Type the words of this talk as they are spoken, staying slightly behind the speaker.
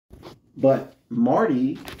But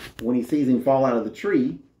Marty, when he sees him fall out of the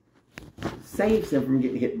tree, saves him from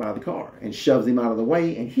getting hit by the car and shoves him out of the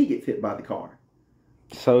way, and he gets hit by the car.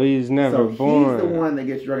 So he's never born. He's the one that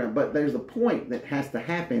gets drugged out. But there's a point that has to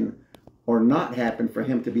happen or not happen for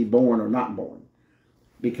him to be born or not born.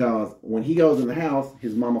 Because when he goes in the house,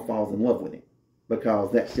 his mama falls in love with him.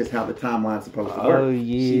 Because that's just how the timeline's supposed to work. Oh,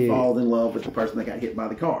 yeah. She falls in love with the person that got hit by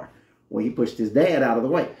the car. Well, he pushed his dad out of the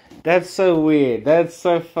way. That's so weird. That's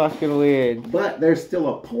so fucking weird. But there's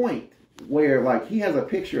still a point where, like, he has a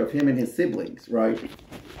picture of him and his siblings, right?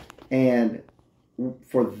 And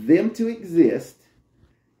for them to exist,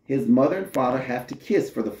 his mother and father have to kiss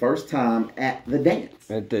for the first time at the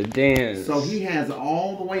dance. At the dance. So he has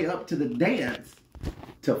all the way up to the dance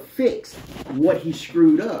to fix what he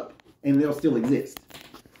screwed up, and they'll still exist.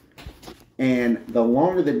 And the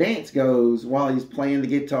longer the dance goes, while he's playing the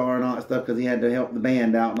guitar and all that stuff, because he had to help the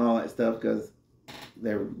band out and all that stuff, because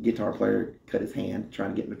their guitar player cut his hand trying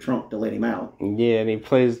to get in the trunk to let him out. Yeah, and he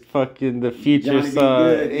plays fucking the Future Johnny song.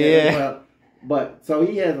 Good, Yeah. But so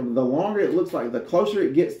he has, the longer it looks like, the closer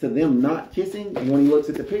it gets to them not kissing, and when he looks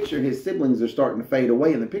at the picture, his siblings are starting to fade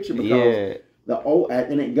away in the picture because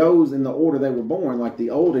and it goes in the order they were born. Like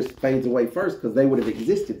the oldest fades away first because they would have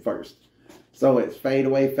existed first. So it's fade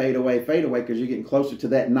away, fade away, fade away because you're getting closer to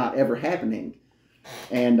that not ever happening.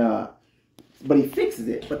 And but he fixes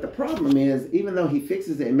it. But the problem is, even though he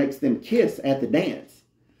fixes it and makes them kiss at the dance,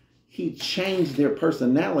 he changed their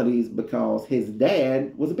personalities because his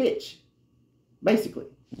dad was a bitch. Basically.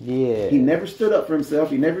 Yeah. He never stood up for himself.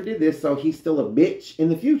 He never did this, so he's still a bitch in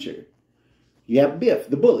the future. You have Biff,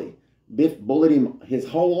 the bully. Biff bullied him his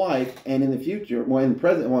whole life, and in the future, in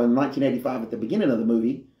 1985 at the beginning of the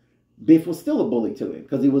movie, Biff was still a bully to him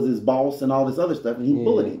because he was his boss and all this other stuff, and he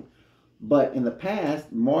bullied him. But in the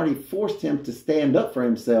past, Marty forced him to stand up for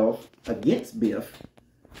himself against Biff,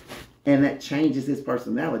 and that changes his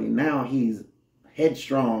personality. Now he's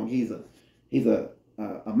headstrong. He's a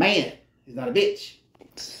man. He's not a bitch.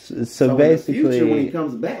 So basically, in the future, when he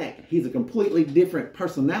comes back, he's a completely different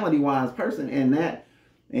personality-wise person, and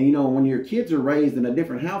you know, when your kids are raised in a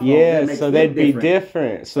different household, so they'd be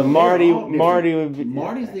different. So Marty would be.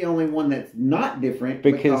 Marty's the only one that's not different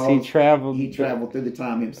because he traveled. He traveled through the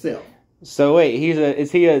time himself. So wait,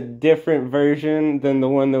 is he a different version than the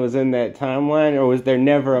one that was in that timeline, or was there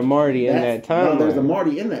never a Marty in that timeline? No, there's a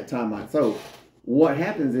Marty in that timeline. So what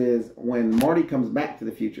happens is when Marty comes back to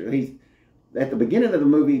the future, he's at the beginning of the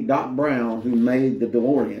movie. Doc Brown, who made the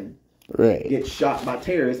DeLorean, gets shot by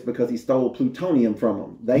terrorists because he stole plutonium from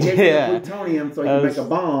them. They gave him plutonium so he could make a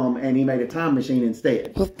bomb, and he made a time machine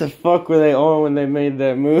instead. What the fuck were they on when they made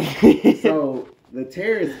that movie? So the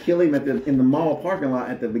terrorists kill him in the mall parking lot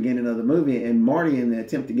at the beginning of the movie, and Marty, in the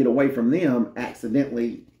attempt to get away from them,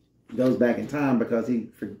 accidentally goes back in time because he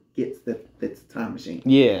forgets that it's a time machine.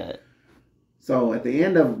 Yeah. So at the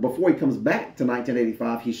end before he comes back to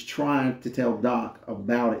 1985, he's trying to tell Doc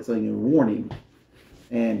about it so he can warn him.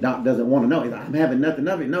 And Doc doesn't want to know. He's like, I'm having nothing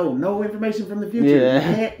of it. No information from the future.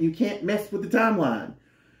 Yeah. You can't mess with the timeline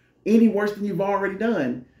any worse than you've already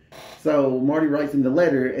done. So Marty writes him the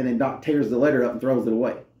letter, and then Doc tears the letter up and throws it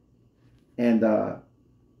away. And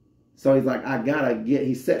so he's like,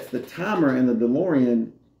 he sets the timer in the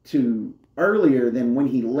DeLorean to earlier than when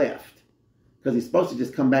he left. Because he's supposed to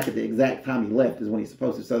just come back at the exact time he left is when he's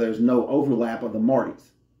supposed to. So there's no overlap of the Martys.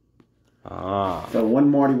 So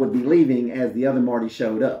one Marty would be leaving as the other Marty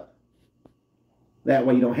showed up. That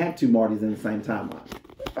way you don't have two Martys in the same timeline.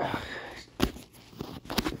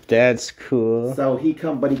 That's cool. So he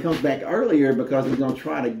comes back earlier because he's going to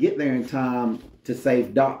try to get there in time to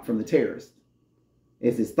save Doc from the terrorists.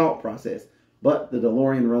 It's his thought process. But the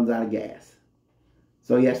DeLorean runs out of gas.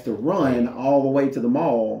 So he has to run all the way to the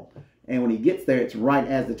mall. And when he gets there, it's right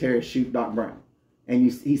as the terrorists shoot Doc Brown. And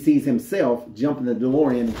he sees himself jump in the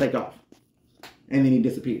DeLorean and take off. And then he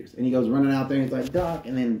disappears. And he goes running out there and he's like, Doc.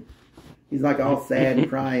 And then he's like all sad and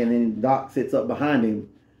crying. And then Doc sits up behind him.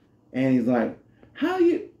 And he's like,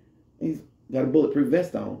 he's got a bulletproof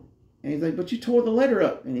vest on. And he's like, but you tore the letter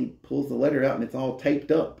up. And he pulls the letter out and it's all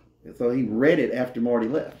taped up. And so he read it after Marty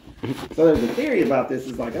left. So there's a theory about this.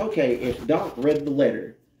 It's like, okay, if Doc read the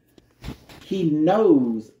letter, he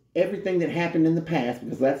knows everything that happened in the past,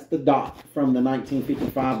 because that's the Doc from the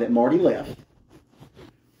 1955 that Marty left.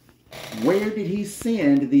 Where did he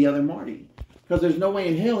send the other Marty? Because there's no way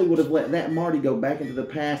in hell he would have let that Marty go back into the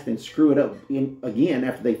past and screw it up again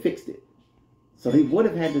after they fixed it. So he would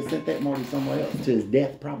have had to send that Marty somewhere else to his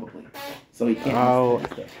death, probably. So he can't.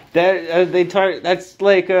 That's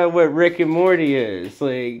like what Rick and Morty is.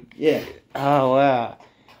 Like, yeah. Oh wow.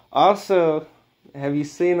 Also, have you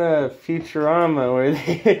seen Futurama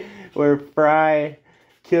where where Fry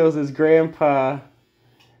kills his grandpa,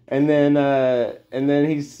 and then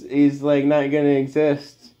he's like not gonna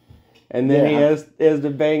exist, and then he has to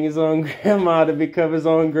bang his own grandma to become his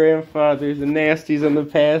own grandfather. The nasties and the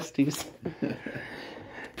pasties.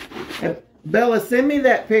 Bella, send me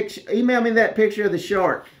that picture. Email me that picture of the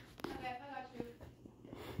shark. Okay, I got you.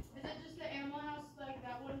 Is it just the Animal House, like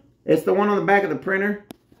that one? It's the one on the back of the printer.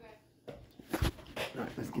 Okay. All right,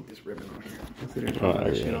 let's get this ribbon on here. Let's sit here and talk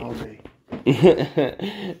about shit all day.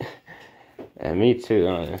 Yeah, me too,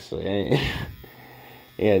 honestly.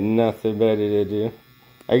 He had nothing better to do.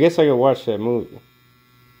 I guess I could watch that movie.